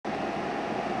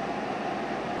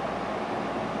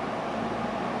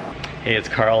Hey, it's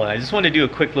Carl, and I just wanted to do a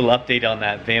quick little update on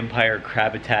that Vampire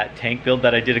Crabbitat tank build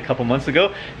that I did a couple months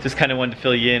ago. Just kind of wanted to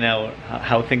fill you in on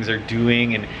how things are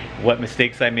doing and what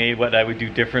mistakes I made, what I would do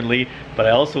differently. But I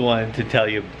also wanted to tell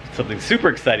you something super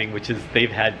exciting, which is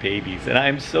they've had babies. And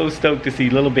I'm so stoked to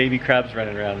see little baby crabs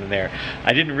running around in there.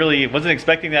 Wasn't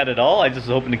expecting that at all. I just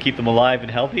was hoping to keep them alive and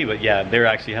healthy, but yeah, they're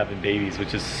actually having babies,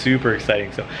 which is super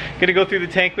exciting. So I'm gonna go through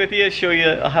the tank with you, show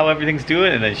you how everything's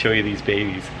doing, and then show you these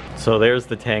babies. So there's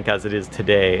the tank as it is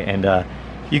today, and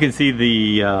you can see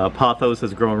the pothos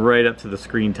has grown right up to the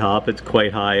screen top. It's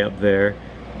quite high up there.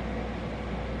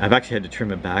 I've actually had to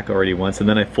trim it back already once, and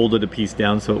then I folded a piece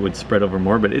down so it would spread over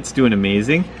more, but it's doing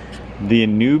amazing. The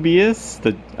Anubias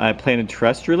that I planted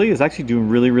terrestrially is actually doing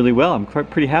really, really well. I'm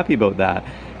pretty happy about that.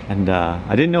 And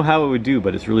I didn't know how it would do,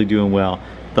 but it's really doing well.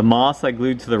 The moss I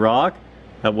glued to the rock,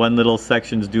 that one little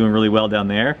section's doing really well down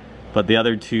there. But the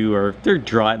other two they're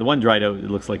dry. The one dried out,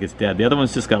 it looks like it's dead. The other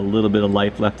one's just got a little bit of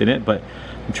life left in it, but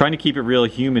I'm trying to keep it real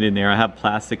humid in there. I have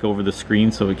plastic over the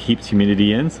screen so it keeps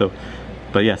humidity in.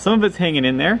 But yeah, some of it's hanging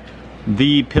in there.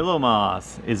 The pillow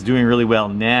moss is doing really well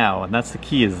now, and that's the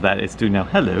key, is that it's doing now.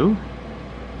 Hello.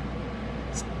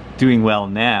 It's doing well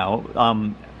now.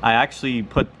 I actually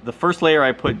put the first layer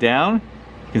I put down,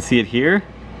 you can see it here.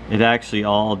 It actually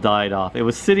all died off. It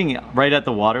was sitting right at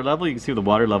the water level. You can see what the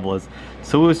water level is.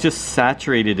 So it was just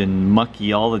saturated and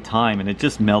mucky all the time, and it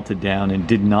just melted down and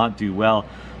did not do well.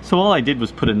 So all I did was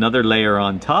put another layer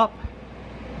on top,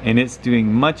 and it's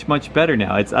doing much, much better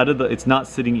now. It's not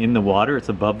sitting in the water, it's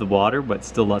above the water, but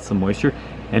still lots of moisture,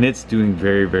 and it's doing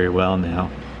very, very well now.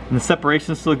 And the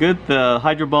separation is still good. The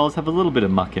hydro balls have a little bit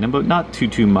of muck in them, but not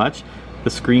too much. The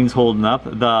screen's holding up.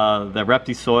 The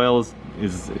Repti soil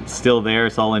is still there.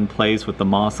 It's all in place with the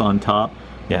moss on top.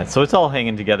 Yeah, so it's all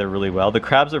hanging together really well. The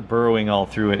crabs are burrowing all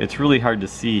through it. It's really hard to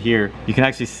see here. You can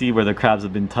actually see where the crabs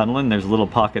have been tunneling. There's a little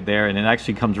pocket there, and it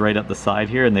actually comes right up the side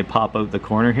here, and they pop out the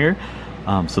corner here.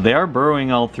 So they are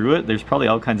burrowing all through it. There's probably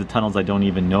all kinds of tunnels I don't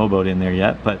even know about in there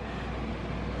yet, but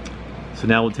so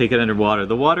now we'll take it underwater.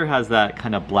 The water has that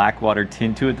kind of black water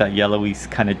tint to it, that yellowy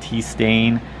kind of tea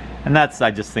stain, and that's, I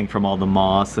just think, from all the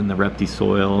moss and the Repti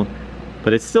soil.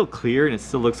 But it's still clear and it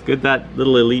still looks good. That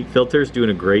little Elite filter is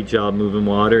doing a great job moving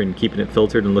water and keeping it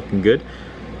filtered and looking good.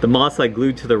 The moss I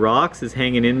glued to the rocks is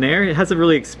hanging in there. It hasn't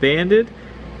really expanded,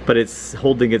 but it's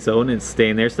holding its own and it's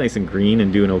staying there. It's nice and green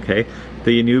and doing okay.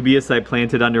 The Anubias I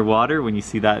planted underwater, when you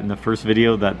see that in the first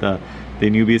video, that the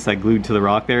Anubias I glued to the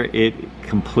rock there, it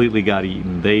completely got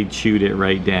eaten. They chewed it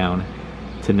right down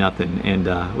to nothing,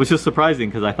 and which was surprising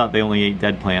because I thought they only ate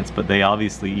dead plants, but they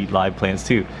obviously eat live plants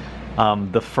too.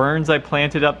 The ferns I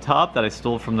planted up top that I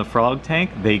stole from the frog tank,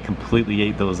 they completely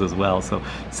ate those as well. So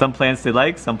some plants they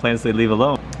like, some plants they leave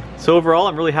alone. So overall,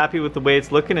 I'm really happy with the way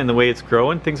it's looking and the way it's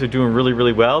growing. Things are doing really,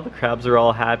 really well. The crabs are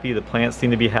all happy, the plants seem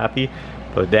to be happy.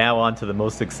 But now on to the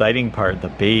most exciting part, the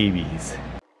babies.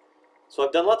 So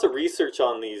I've done lots of research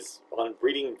on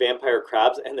breeding vampire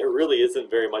crabs, and there really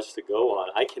isn't very much to go on.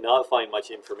 I cannot find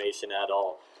much information at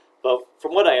all. But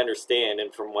from what I understand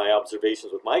and from my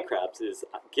observations with my crabs is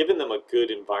giving them a good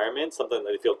environment, something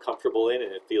that they feel comfortable in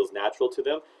and it feels natural to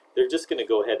them, they're just going to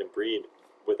go ahead and breed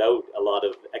without a lot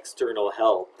of external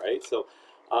help, right? So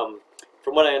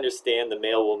from what I understand, the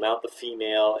male will mount the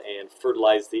female and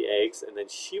fertilize the eggs, and then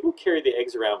she will carry the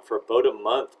eggs around for about a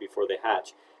month before they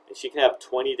hatch. And she can have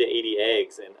 20 to 80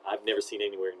 eggs, and I've never seen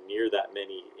anywhere near that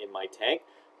many in my tank.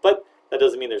 But that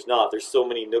doesn't mean there's not. There's so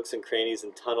many nooks and crannies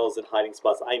and tunnels and hiding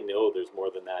spots. I know there's more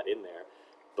than that in there.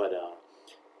 But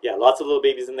yeah, lots of little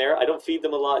babies in there. I don't feed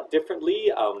them a lot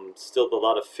differently. Still a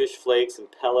lot of fish flakes and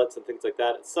pellets and things like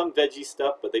that. And some veggie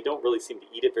stuff, but they don't really seem to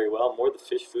eat it very well. More the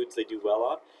fish foods they do well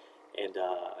on. And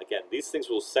again, these things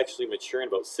will sexually mature in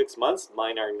about 6 months.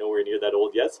 Mine are nowhere near that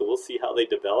old yet, so we'll see how they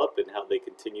develop and how they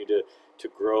continue to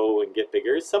grow and get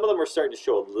bigger. Some of them are starting to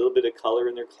show a little bit of color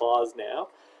in their claws now.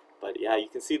 But yeah, you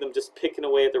can see them just picking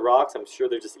away at the rocks. I'm sure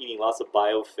they're just eating lots of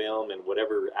biofilm and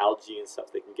whatever algae and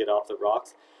stuff they can get off the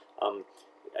rocks.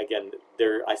 Again,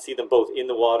 I see them both in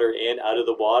the water and out of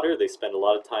the water. They spend a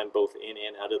lot of time both in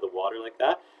and out of the water like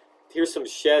that. Here's some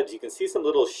sheds. You can see some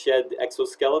little shed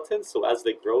exoskeletons. So as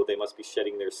they grow, they must be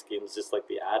shedding their skins just like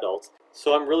the adults.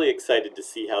 So I'm really excited to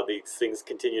see how these things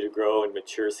continue to grow and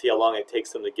mature, see how long it takes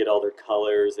them to get all their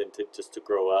colors and just to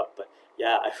grow up. But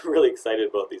yeah, I'm really excited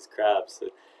about these crabs.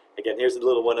 Again, here's a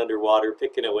little one underwater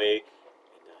picking away.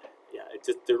 And,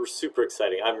 yeah, they're super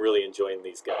exciting. I'm really enjoying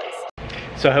these guys.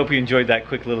 So I hope you enjoyed that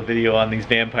quick little video on these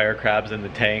vampire crabs in the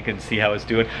tank and see how it's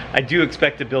doing. I do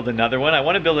expect to build another one. I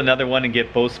want to build another one and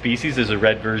get both species. There's a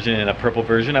red version and a purple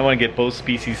version. I want to get both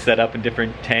species set up in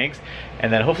different tanks,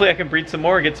 and then hopefully I can breed some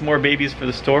more, get some more babies for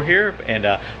the store here. And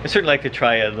I certainly like to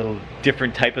try a little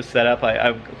different type of setup.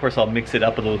 Of course I'll mix it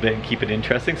up a little bit and keep it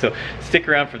interesting, so stick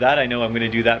around for that. I know I'm going to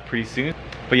do that pretty soon.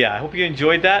 But yeah, I hope you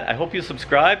enjoyed that. I hope you'll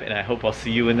subscribe, and I hope I'll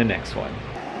see you in the next one.